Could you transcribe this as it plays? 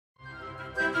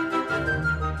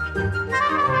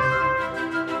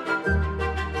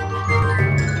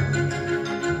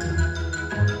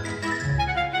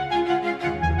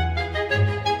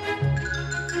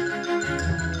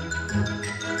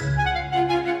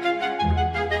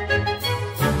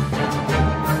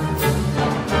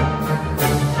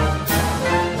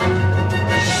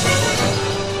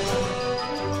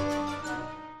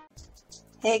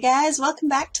guys, welcome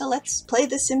back to Let's Play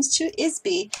The Sims 2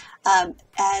 ISBI.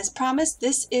 As promised,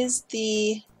 this is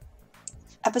the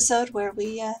episode where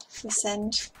we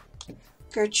send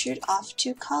Gertrude off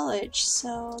to college.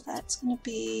 So that's going to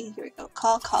be, here we go,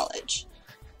 call college.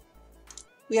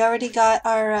 We already got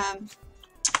our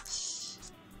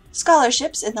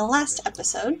scholarships in the last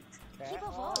episode.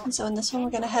 And so in this one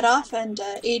we're going to head off and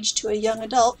age to a young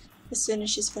adult as soon as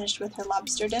she's finished with her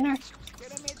lobster dinner.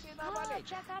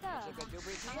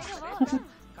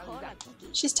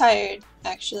 She's tired,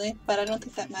 actually, but I don't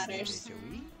think that matters.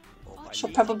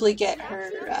 She'll probably get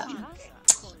her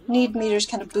need meters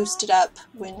kind of boosted up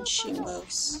when she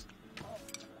moves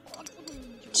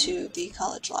to the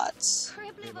college lots.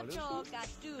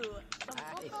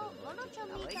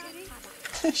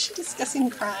 Is she discussing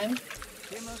crime?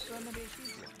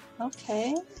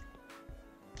 Okay.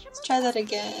 Let's try that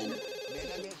again.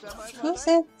 Who's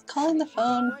it? Calling the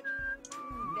phone.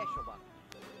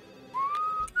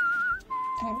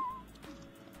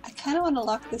 I kind of want to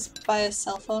lock this by a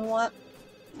cell phone want.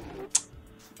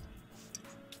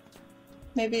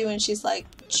 Maybe when she's like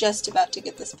just about to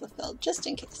get this fulfilled, just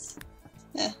in case.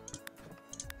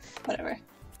 Whatever.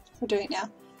 We're doing it now.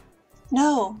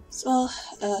 No! Well,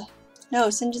 no,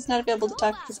 Sinja's not available to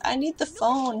talk because I need the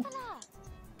phone.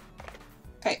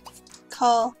 Alright,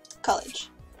 call college.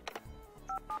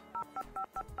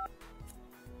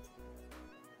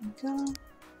 Go.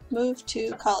 Move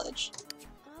to college.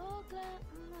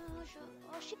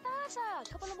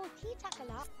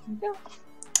 There we go.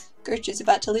 Gertrude's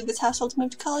about to leave this household to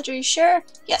move to college. Are you sure?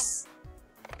 Yes.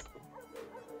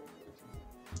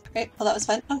 Great. Well, that was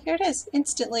fun. Oh, here it is.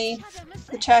 Instantly,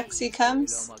 the taxi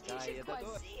comes.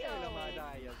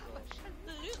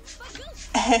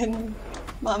 And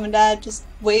Mom and Dad just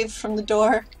wave from the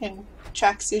door in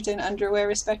tracksuit and underwear,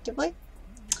 respectively.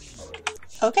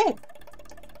 Okay.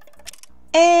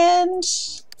 And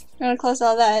I'm going to close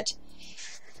all that.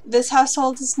 This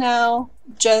household is now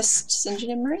just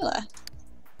Sinjin and Marilla.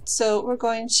 So we're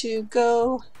going to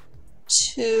go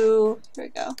to, here we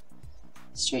go,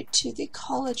 straight to the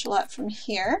college lot from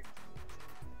here.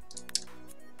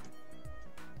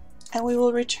 And we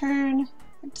will return,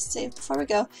 to save before we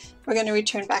go, we're going to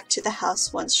return back to the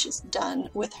house once she's done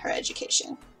with her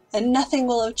education. And nothing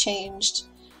will have changed.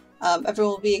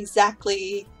 Everyone will be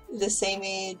exactly the same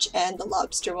age and the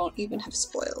lobster won't even have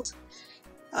spoiled.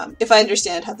 If I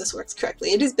understand how this works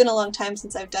correctly. It has been a long time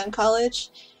since I've done college.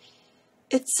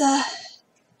 It's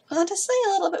honestly a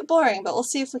little bit boring, but we'll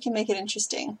see if we can make it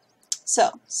interesting.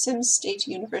 So, Sims State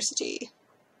University.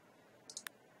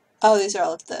 Oh, these are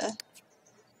all of the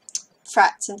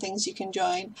frats and things you can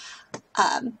join.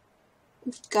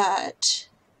 We've got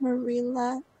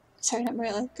Marilla, sorry, not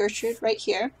Marilla, Gertrude right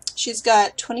here. She's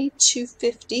got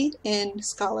 2250 in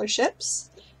scholarships.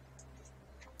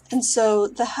 And so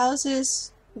the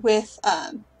houses with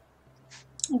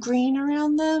green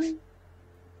around them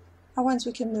are ones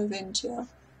we can move into.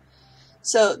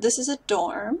 So this is a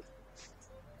dorm.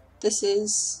 This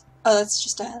is, oh, that's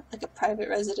just like a private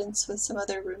residence with some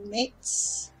other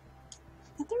roommates.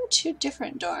 I thought there were two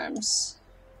different dorms.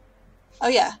 Oh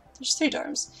yeah, there's 3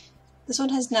 dorms. This one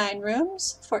has 9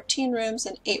 rooms, 14 rooms,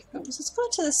 and 8 rooms. Let's go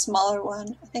to the smaller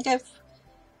one. I think I've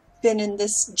been in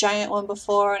this giant one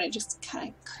before and it just kind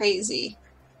of crazy.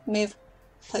 I may have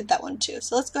played that one too.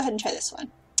 So let's go ahead and try this one.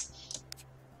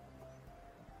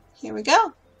 Here we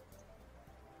go.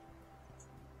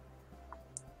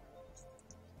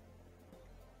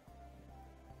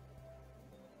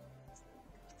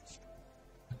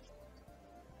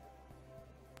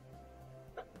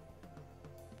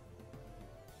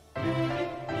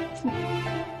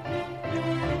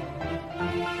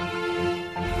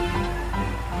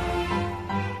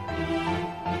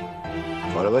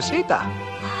 Forvasita.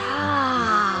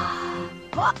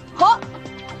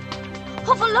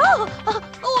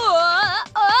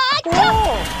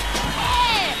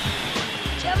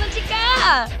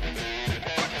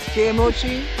 ¿Qué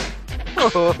mochi?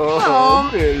 Oh,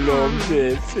 que lo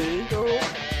deseo.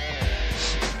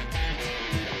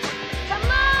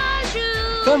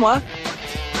 Fais-moi.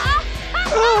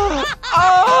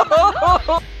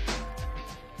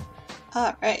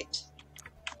 Alright.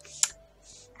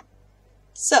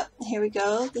 So, here we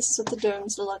go. This is what the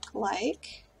dorms look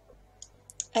like.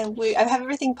 And I have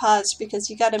everything paused because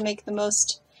you gotta make the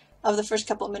most of the first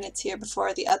couple minutes here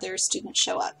before the other students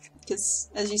show up. Because,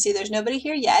 as you see, there's nobody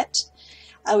here yet.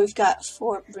 We've got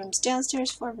 4 rooms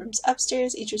downstairs, 4 rooms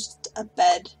upstairs, each with a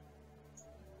bed.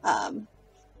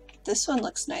 This one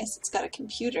looks nice. It's got a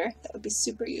computer. That would be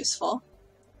super useful.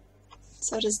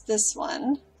 So does this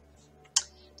one.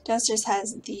 Downstairs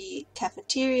has the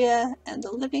cafeteria and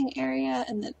the living area,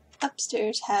 and then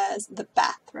upstairs has the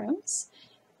bathrooms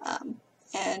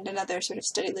and another sort of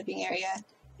study living area. I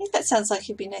think that sounds like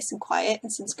it'd be nice and quiet,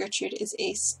 and since Gertrude is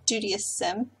a studious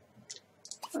sim,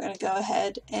 we're going to go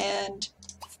ahead and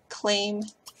claim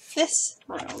this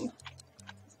room.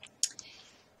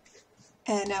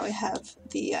 And now we have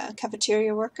the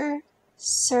cafeteria worker,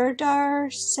 Serdar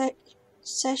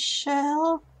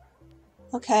Sechel.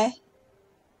 Okay.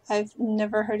 I've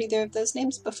never heard either of those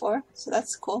names before, so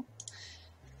that's cool.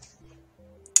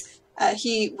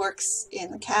 He works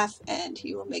in the caf and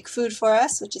he will make food for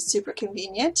us, which is super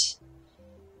convenient.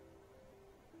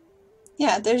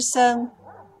 Yeah, there's a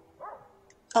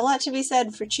lot to be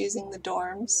said for choosing the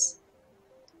dorms.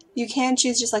 You can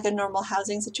choose just like a normal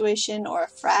housing situation or a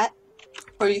frat,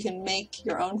 or you can make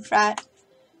your own frat.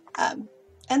 And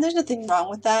there's nothing wrong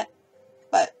with that,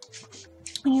 but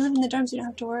when you live in the dorms, you don't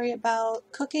have to worry about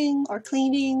cooking or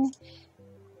cleaning.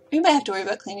 You might have to worry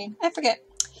about cleaning. I forget.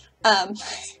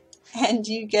 And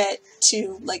you get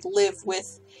to like live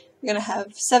with, we're going to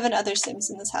have 7 other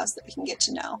Sims in this house that we can get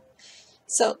to know.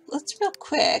 So let's real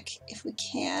quick, if we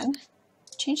can,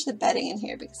 change the bedding in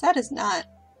here because that is not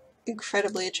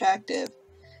incredibly attractive.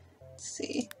 Let's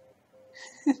see.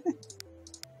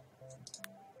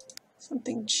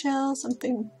 Something chill,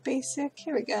 something basic.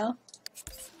 Here we go.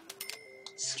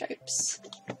 Stripes.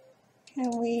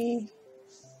 Can we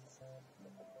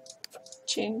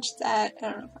change that?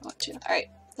 I don't know if I want to. Alright,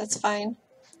 that's fine.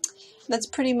 That's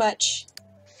pretty much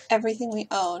everything we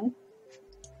own.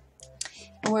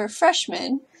 And we're a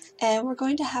freshman, and we're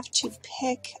going to have to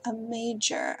pick a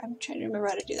major. I'm trying to remember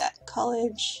how to do that.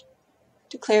 College,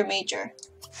 declare major.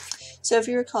 So if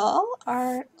you recall,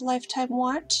 our lifetime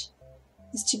want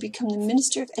is to become the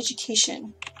Minister of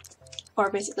Education. Or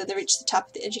basically they reach the top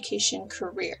of the education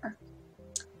career.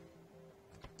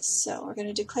 So we're going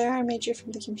to declare our major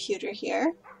from the computer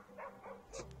here.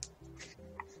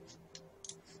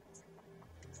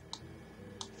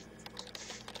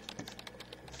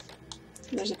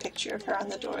 There's a picture of her on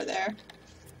the door there.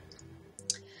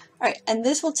 Alright, and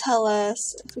this will tell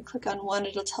us, if we click on one,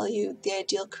 it'll tell you the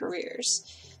ideal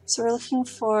careers. So we're looking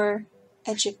for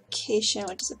education,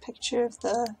 which is a picture of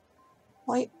the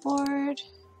whiteboard.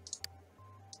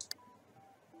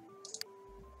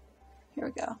 Here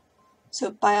we go.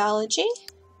 So biology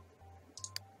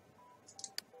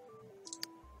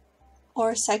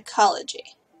or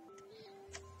psychology.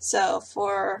 So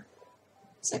for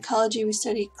psychology, we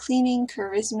study cleaning,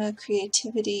 charisma,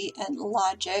 creativity, and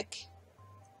logic.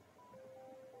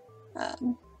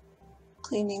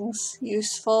 Cleaning's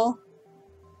useful.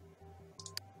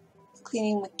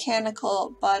 Cleaning,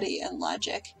 mechanical, body, and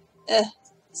logic.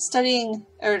 Studying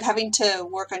or having to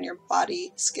work on your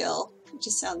body skill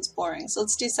just sounds boring, so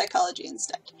let's do psychology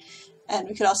instead. And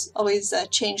we could also always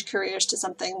change careers to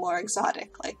something more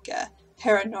exotic, like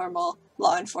paranormal,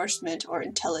 law enforcement, or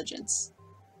intelligence.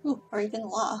 Ooh, or even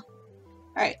law.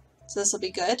 Alright, so this will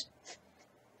be good.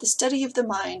 The study of the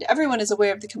mind. Everyone is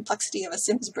aware of the complexity of a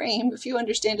Sim's brain, but few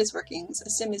understand its workings. A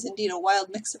Sim is indeed a wild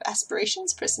mix of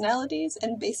aspirations, personalities,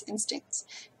 and base instincts.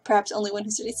 Perhaps only one who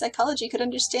studies psychology could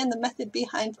understand the method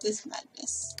behind this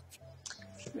madness.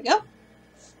 Here we go.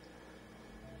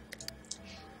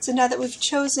 So now that we've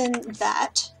chosen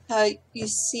that, you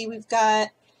see we've got,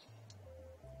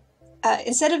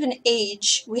 instead of an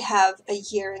age, we have a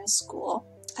year in school.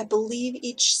 I believe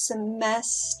each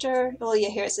semester, well yeah,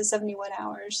 here it says 71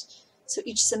 hours. So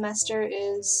each semester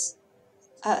is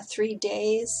 3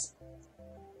 days.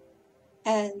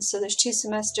 And so there's 2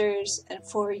 semesters and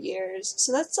 4 years.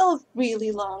 So that's a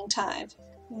really long time.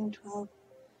 12.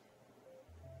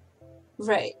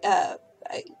 Right,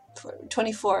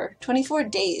 24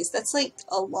 days. That's like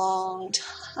a long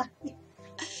time.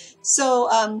 So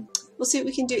we'll see what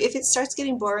we can do. If it starts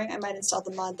getting boring, I might install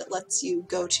the mod that lets you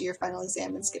go to your final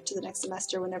exam and skip to the next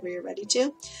semester whenever you're ready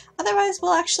to. Otherwise,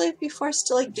 we'll actually be forced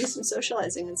to like do some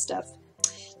socializing and stuff.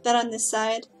 Then on this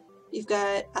side, you've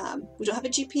got, we don't have a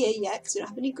GPA yet because we don't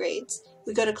have any grades.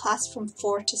 We go to class from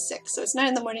 4 to 6. So it's 9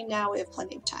 in the morning now, we have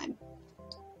plenty of time.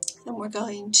 And we're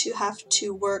going to have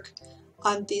to work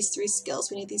on these 3 skills.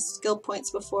 We need these skill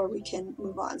points before we can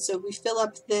move on. So we fill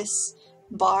up this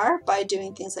bar by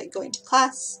doing things like going to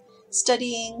class,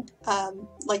 studying,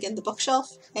 like in the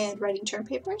bookshelf, and writing term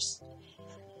papers.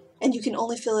 And you can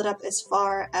only fill it up as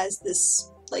far as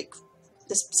this, like,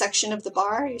 this section of the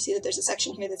bar. You see that there's a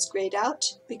section here that's grayed out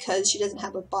because she doesn't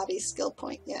have a body skill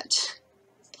point yet.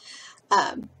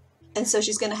 And so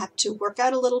she's going to have to work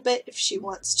out a little bit if she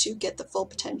wants to get the full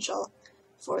potential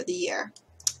for the year.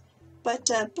 But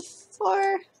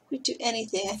before we do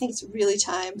anything, I think it's really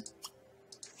time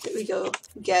that we go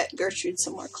get Gertrude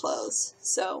some more clothes.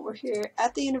 So we're here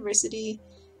at the university.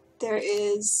 There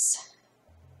is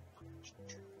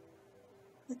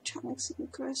electronics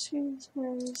and groceries.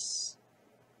 Where's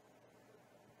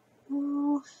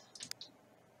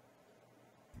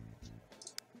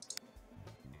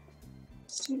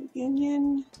student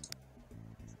union?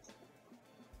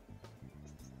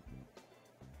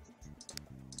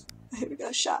 Here we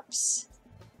go, shops.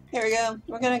 Here we go.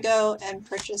 We're gonna go and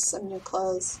purchase some new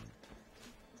clothes.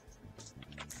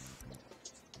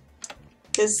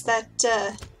 Because that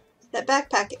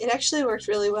backpack, it actually worked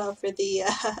really well for the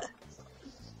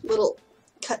little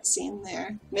cutscene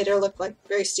there. Made her look like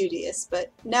very studious,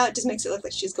 but now it just makes it look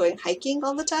like she's going hiking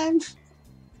all the time.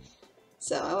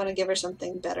 So I want to give her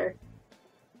something better.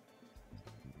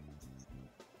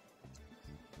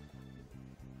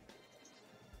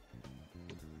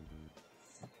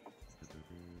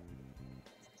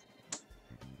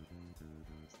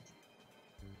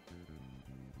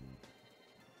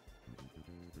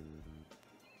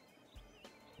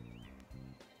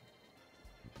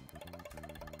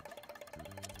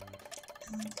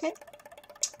 Okay,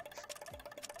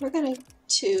 we're going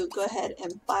to go ahead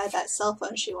and buy that cell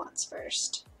phone she wants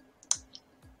first.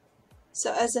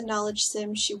 So as a knowledge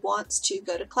sim, she wants to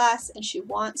go to class and she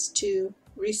wants to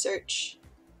research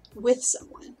with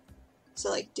someone. So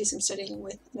like do some studying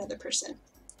with another person.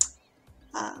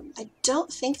 I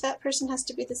don't think that person has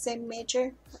to be the same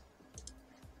major.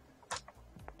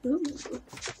 Ooh.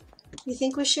 You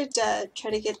think we should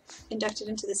try to get inducted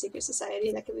into the secret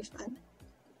society? That could be fun.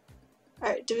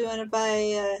 Alright, do we want to buy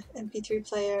an MP3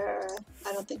 player? Or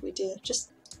I don't think we do.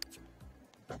 Just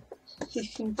you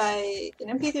can buy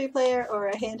an MP3 player or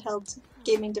a handheld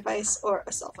gaming device or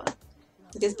a cell phone.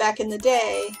 Because back in the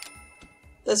day,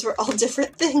 those were all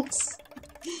different things.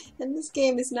 And this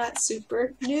game is not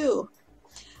super new.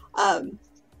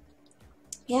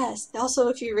 Yes, also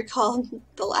if you recall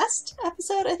the last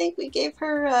episode, I think we gave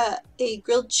her a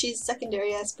grilled cheese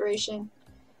secondary aspiration.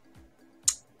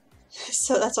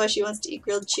 So that's why she wants to eat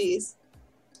grilled cheese.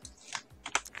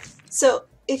 So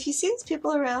if you see these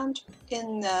people around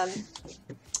in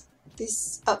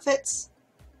these outfits,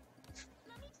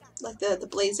 like the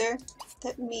blazer,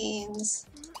 that means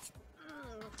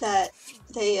that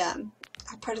they are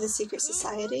part of the secret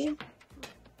society.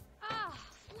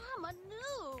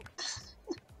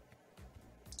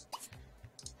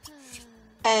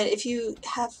 And if you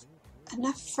have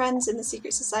enough friends in the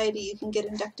secret society, you can get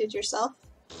inducted yourself.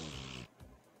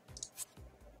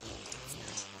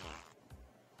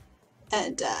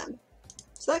 And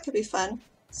so that could be fun,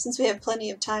 since we have plenty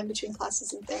of time between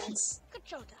classes and things.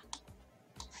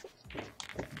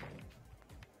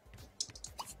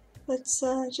 Let's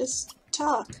just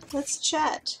talk. Let's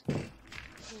chat.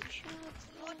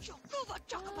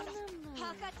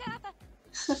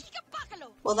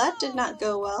 Well, that did not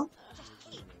go well.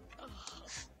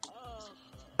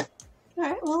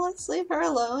 Alright, well, let's leave her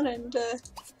alone and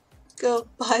go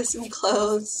buy some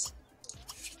clothes.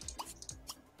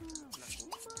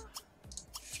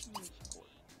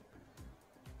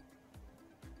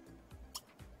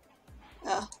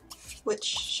 Oh, which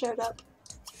showed up.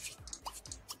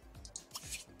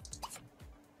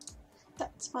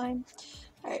 That's fine.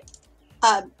 Alright.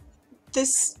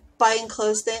 This buying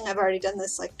clothes thing, I've already done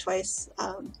this like twice.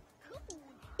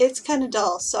 It's kind of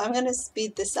dull, so I'm going to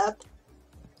speed this up.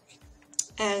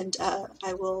 And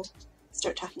I will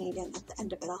start talking again at the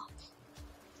end of it all.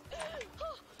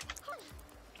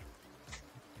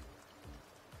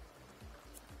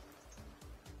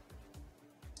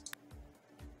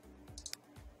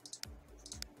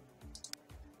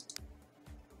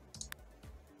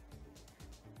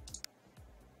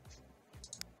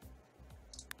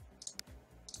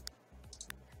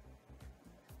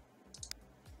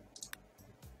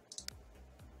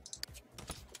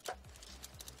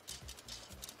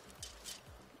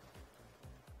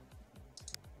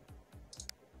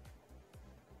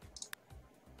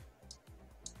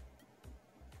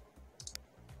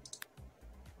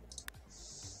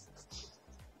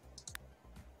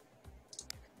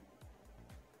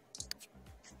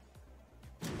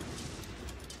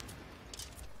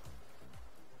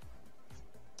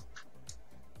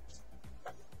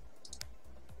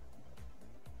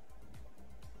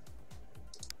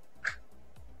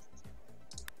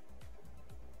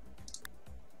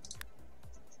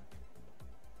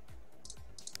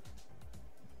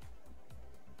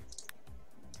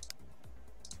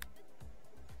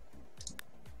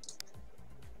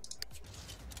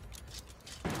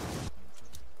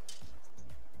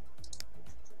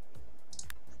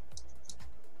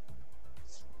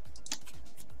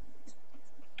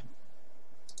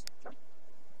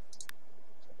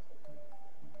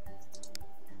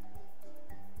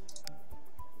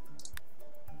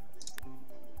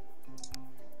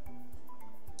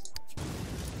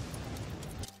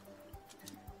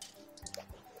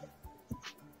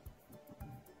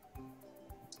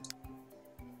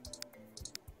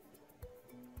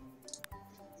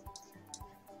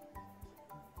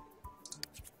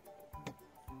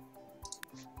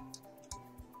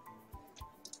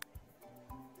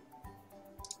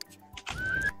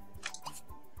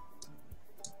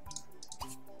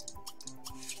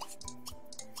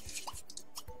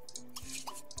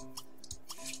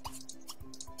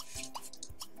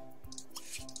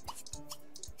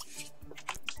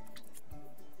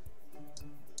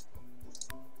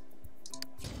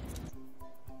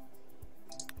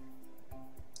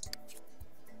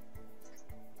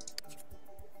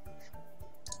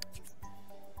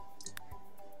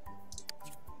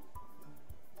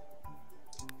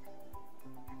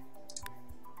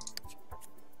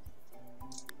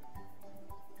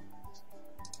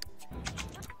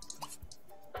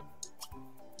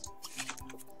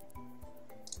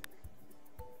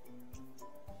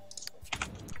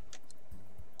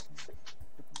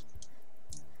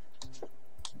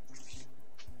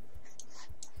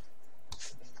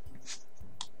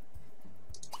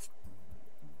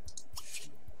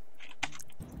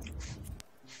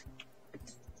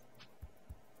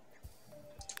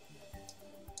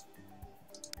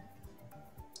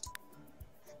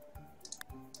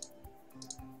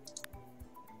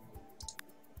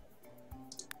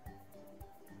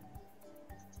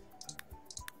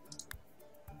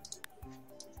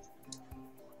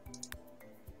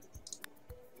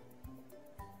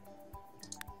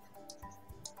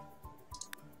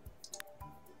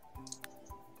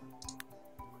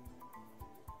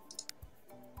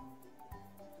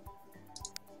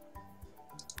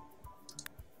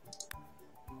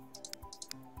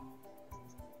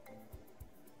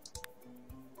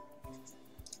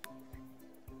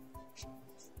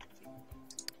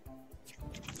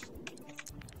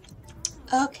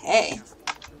 Okay,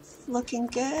 looking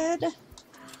good.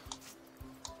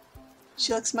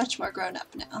 She looks much more grown up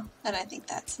now, and I think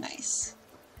that's nice.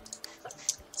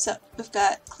 So we've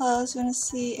got clothes. We want to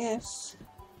see if...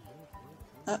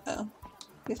 Uh-oh.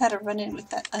 We've had a run-in with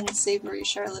that unsavory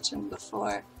charlatan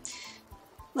before.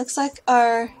 Looks like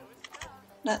our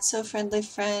not-so-friendly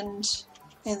friend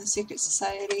in the secret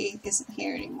society isn't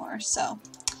here anymore, so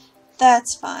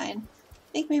that's fine.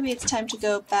 I think maybe it's time to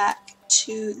go back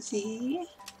to the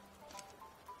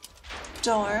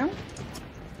dorm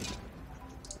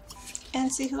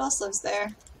and see who else lives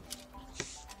there.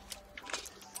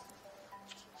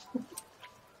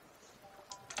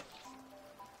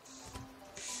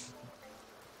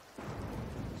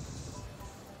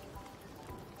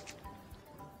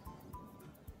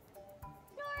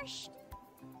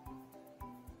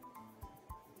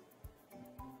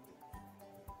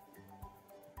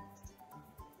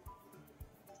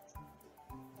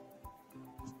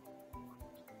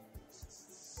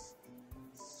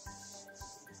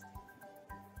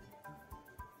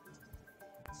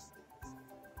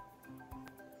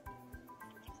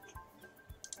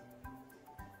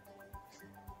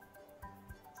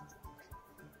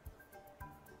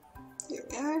 Here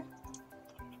we are.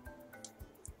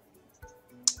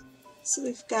 So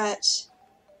we've got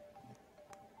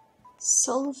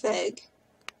Solveig.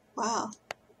 Wow.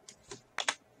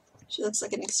 She looks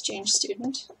like an exchange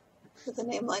student with a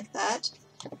name like that.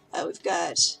 We've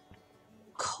got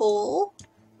Cole.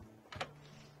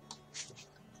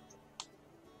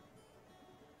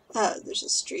 There's a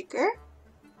streaker,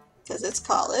 because it's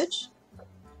college.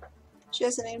 She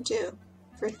has a name too.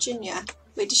 Virginia.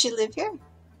 Wait, does she live here?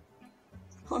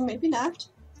 Or maybe not.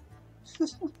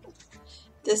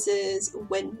 This is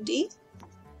Wendy.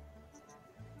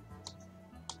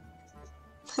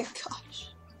 My gosh.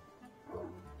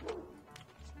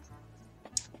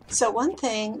 So one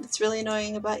thing that's really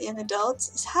annoying about young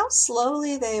adults is how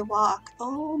slowly they walk.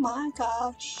 Oh my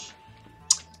gosh.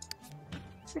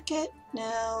 Forget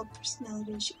now.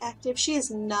 Personality. Is she active? She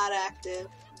is not active.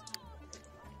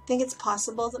 I think it's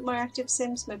possible that more active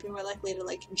Sims might be more likely to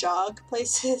like jog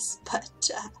places, but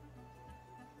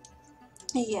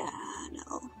yeah,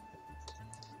 no.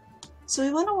 So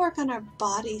we want to work on our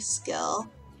body skill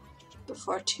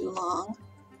before too long.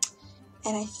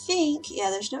 And I think, yeah,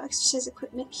 there's no exercise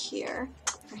equipment here.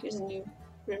 Oh, here's a new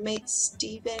roommate,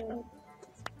 Steven.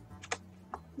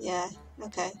 Yeah,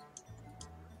 okay.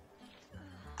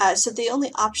 So the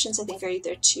only options I think are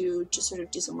either to just sort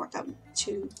of do some workout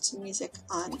to some music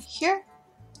on here,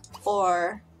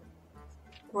 or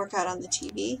workout on the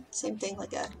TV. Same thing,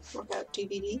 like a workout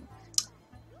DVD.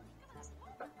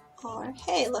 Or,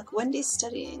 hey, look, Wendy's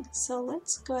studying. So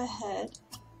let's go ahead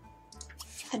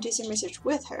and do some research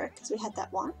with her, because we had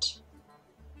that want.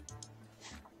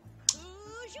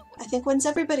 I think once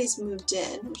everybody's moved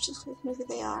in, which is maybe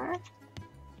they are.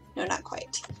 No, not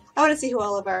quite. I want to see who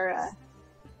all of our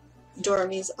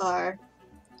dormies are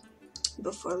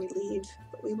before we leave,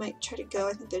 but we might try to go.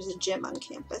 I think there's a gym on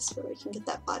campus where we can get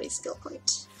that body skill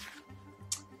point.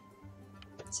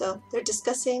 So they're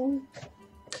discussing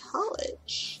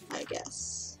college, I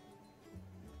guess.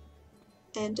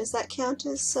 And does that count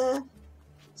as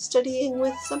studying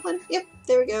with someone? Yep,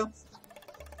 there we go.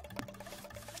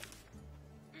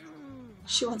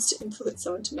 She wants to influence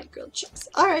someone to make grilled cheese.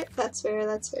 Alright, that's fair,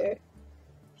 that's fair.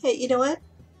 Hey, you know what?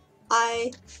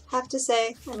 I have to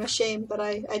say, I'm ashamed, but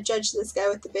I judged this guy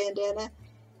with the bandana.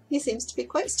 He seems to be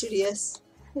quite studious.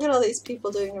 Look at all these people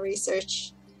doing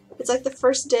research. It's like the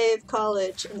first day of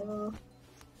college, and they're all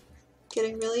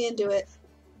getting really into it.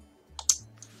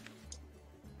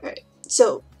 Alright,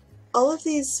 so all of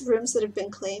these rooms that have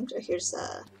been claimed, here's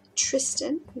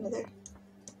Tristan, another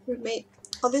roommate.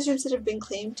 All these rooms that have been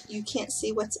claimed, you can't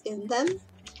see what's in them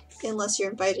unless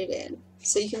you're invited in.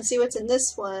 So you can see what's in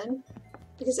this one,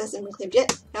 because it hasn't been claimed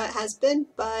yet. Now it has been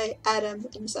by Adam,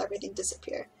 and you saw everything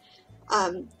disappear.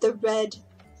 The red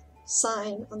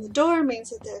sign on the door means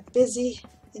that they're busy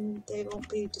and they won't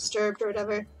be disturbed or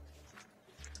whatever.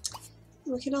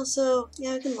 And we can also,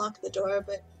 yeah, we can lock the door,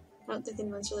 but I don't think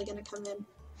anyone's really going to come in.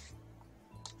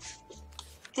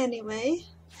 Anyway,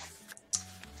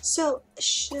 so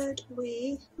should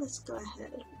we, let's go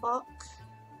ahead and walk.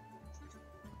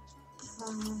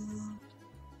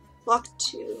 Walk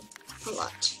to a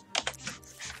lot.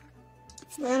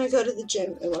 We're going to go to the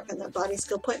gym and work on that body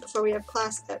skill point before we have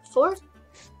class at 4.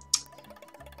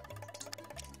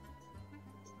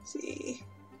 Let's see.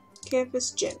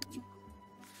 Campus gym.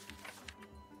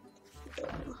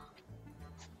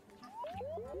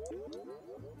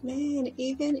 Man,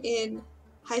 even in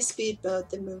high speed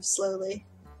mode, they move slowly.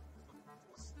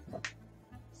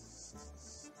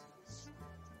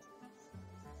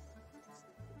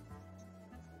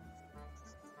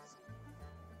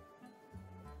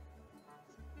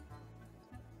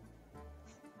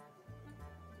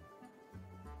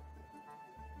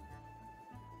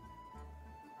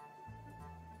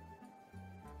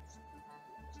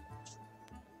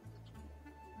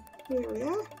 Here we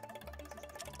are.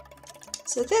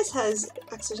 So this has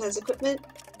exercise equipment.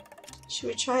 Should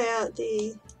we try out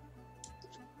the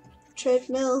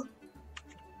treadmill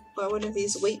or one of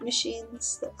these weight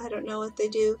machines that I don't know what they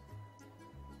do?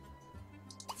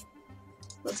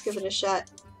 Let's give it a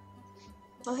shot.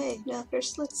 Oh hey, now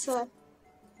first let's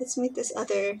meet this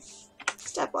other.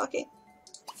 Stop walking.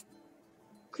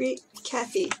 Greet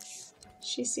Kathy.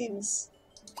 She seems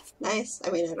nice. I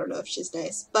mean, I don't know if she's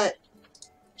nice, but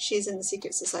she's in the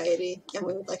secret society and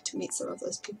we would like to meet some of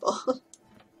those people.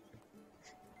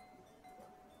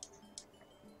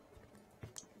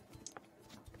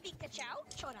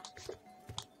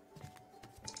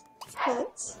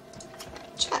 Let's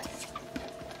chat.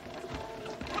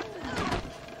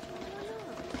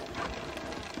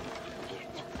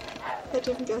 That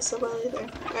didn't go so well either.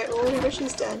 Alright, well whenever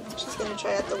she's done, she's gonna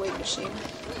try out the weight machine.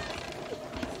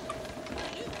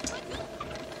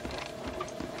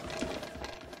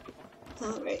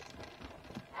 Alright.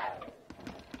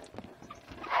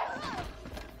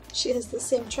 She has the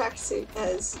same tracksuit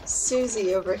as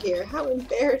Susie over here. How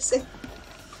embarrassing.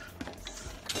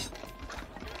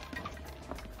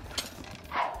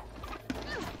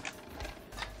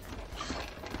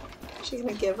 Is she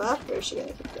gonna give up or is she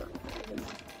gonna keep going?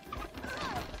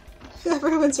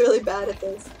 Everyone's really bad at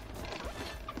this.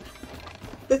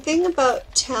 The thing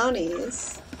about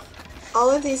townies, all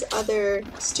of these other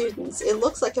students, it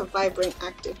looks like a vibrant,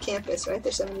 active campus, right?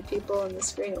 There's so many people on the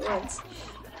screen at once.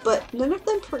 But none of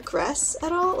them progress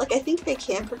at all. Like, I think they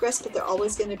can progress, but they're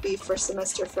always going to be first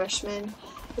semester freshmen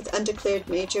with undeclared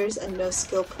majors and no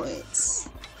skill points.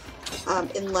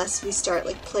 Unless we start,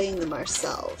 like, playing them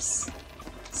ourselves.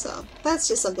 So, that's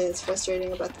just something that's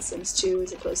frustrating about The Sims 2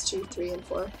 as opposed to 3 and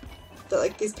 4. That,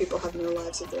 like, these people have no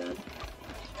lives of their own.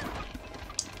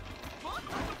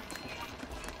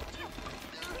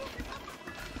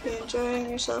 You enjoying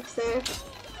yourself there?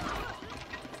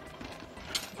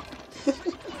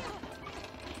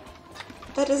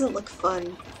 That doesn't look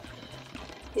fun.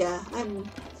 Yeah, I'm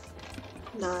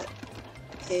not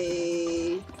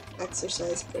a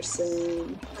exercise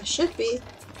person. I should be,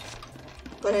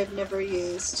 but I've never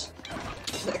used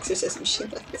an exercise machine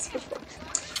like this before.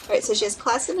 Alright, so she has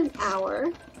class in an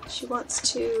hour. She wants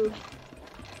to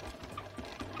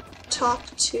talk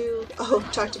to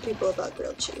people about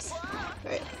grilled cheese.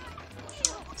 Alright.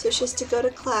 So she has to go to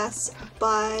class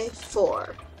by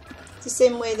 4. It's the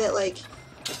same way that, like,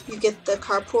 you get the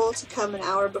carpool to come an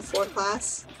hour before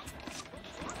class.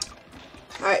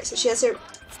 Alright, so she has her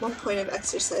 1 point of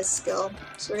exercise skill.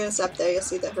 So we're going to stop there. You'll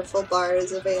see that her full bar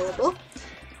is available.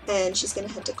 And she's going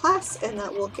to head to class, and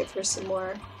that will give her some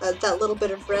more. That little bit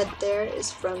of red there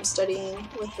is from studying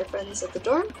with her friends at the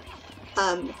dorm.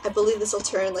 I believe this will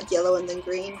turn like yellow and then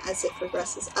green as it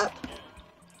progresses up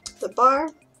the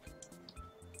bar.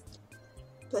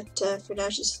 But for now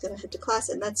she's just going to head to class,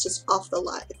 and that's just off the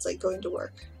lot. It's like going to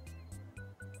work.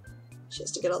 She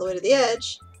has to get all the way to the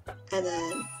edge, and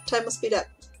then time will speed up.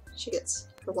 She gets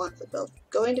her want fulfilled.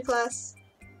 Going to class.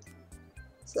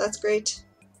 So that's great.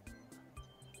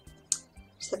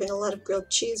 Just having a lot of grilled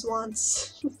cheese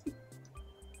wants.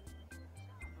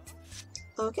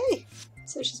 Okay,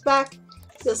 so she's back.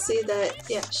 You'll see that,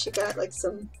 yeah, she got like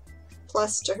some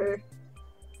plus to her,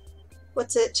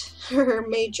 her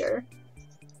major.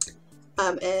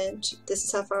 And this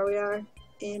is how far we are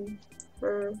in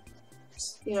her,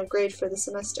 grade for the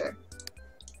semester.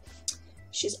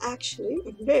 She's actually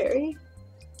very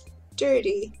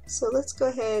dirty. So let's go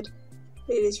ahead,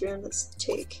 ladies' room, let's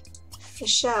take a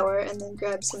shower and then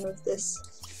grab some of this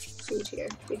food here.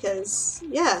 Because,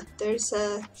 yeah, there's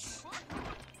a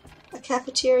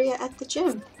cafeteria at the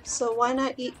gym. So why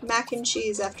not eat mac and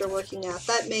cheese after working out?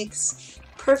 That makes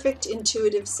perfect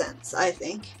intuitive sense, I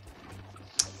think.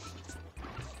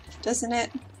 Doesn't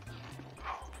it?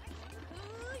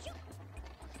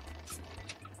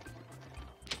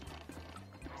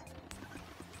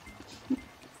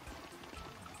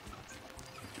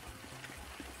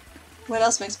 What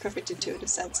else makes perfect intuitive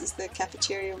sense is the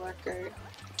cafeteria worker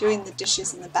doing the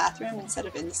dishes in the bathroom instead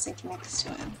of in the sink next to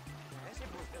him.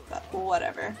 But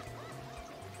whatever.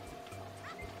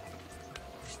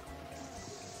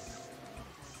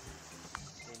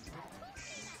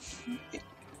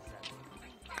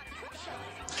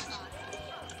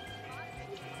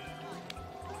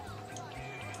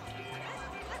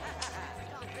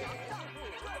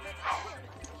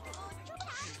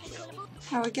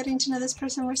 Are we getting to know this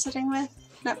person we're sitting with?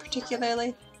 Not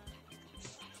particularly.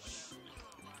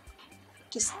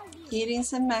 Just eating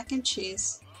some mac and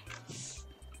cheese.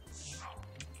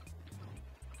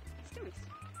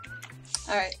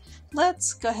 Alright,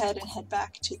 let's go ahead and head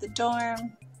back to the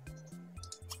dorm.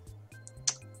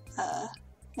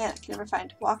 Man, I can never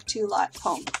find walk to lot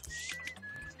home.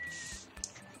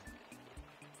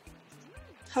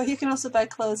 Oh, you can also buy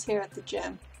clothes here at the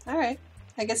gym. Alright.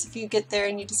 I guess if you get there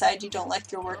and you decide you don't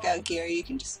like your workout gear, you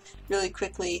can just really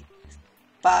quickly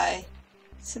buy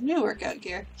some new workout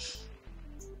gear.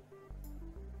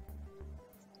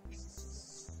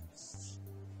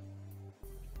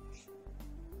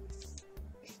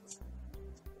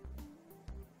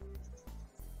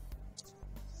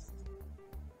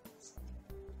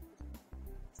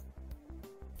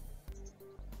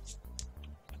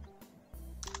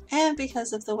 And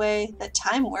because of the way that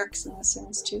time works in The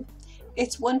Sims 2,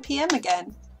 it's 1 p.m.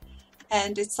 again.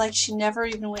 And it's like she never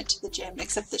even went to the gym,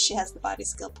 except that she has the body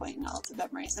skill point and all of the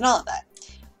memories and all of that.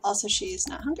 Also, she's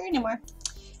not hungry anymore.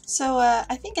 So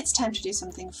I think it's time to do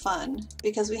something fun,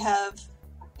 because we have,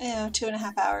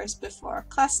 2.5 hours before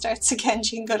class starts again.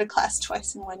 She can go to class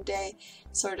twice in one day,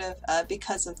 sort of,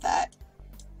 because of that.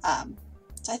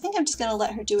 So I think I'm just going to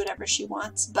let her do whatever she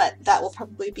wants, but that will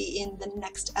probably be in the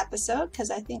next episode, because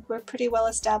I think we're pretty well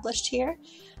established here.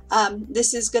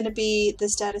 This is going to be the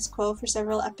status quo for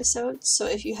several episodes, so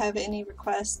if you have any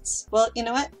requests, well, you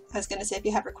know what? I was going to say if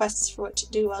you have requests for what to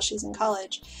do while she's in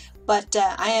college, but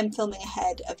I am filming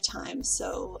ahead of time,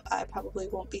 so I probably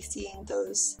won't be seeing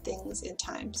those things in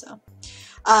time, so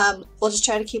we'll just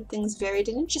try to keep things varied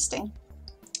and interesting.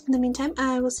 In the meantime,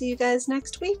 I will see you guys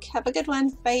next week. Have a good one.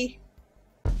 Bye!